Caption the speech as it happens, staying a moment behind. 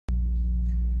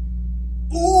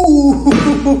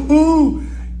Woo-hoo-hoo!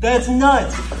 That's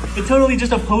nuts. It totally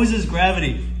just opposes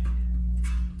gravity.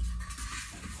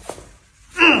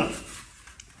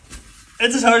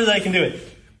 It's as hard as I can do it.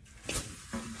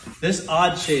 This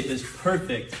odd shape is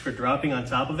perfect for dropping on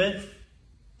top of it.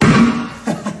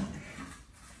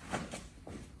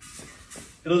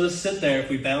 It'll just sit there if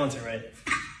we balance it right.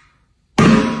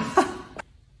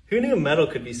 Who knew metal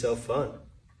could be so fun?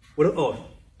 What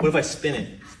if I spin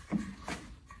it?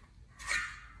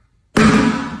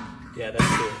 Yeah, that's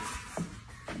cool.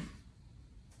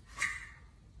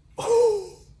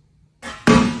 Oh,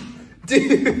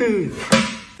 dude!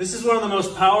 This is one of the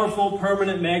most powerful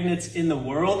permanent magnets in the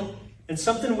world, and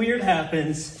something weird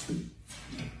happens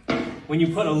when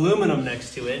you put aluminum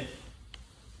next to it.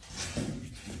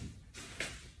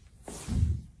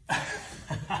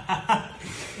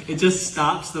 It just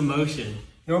stops the motion.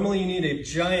 Normally you need a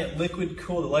giant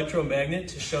liquid-cooled electromagnet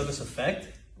to show this effect,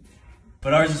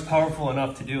 but ours is powerful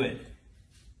enough to do it.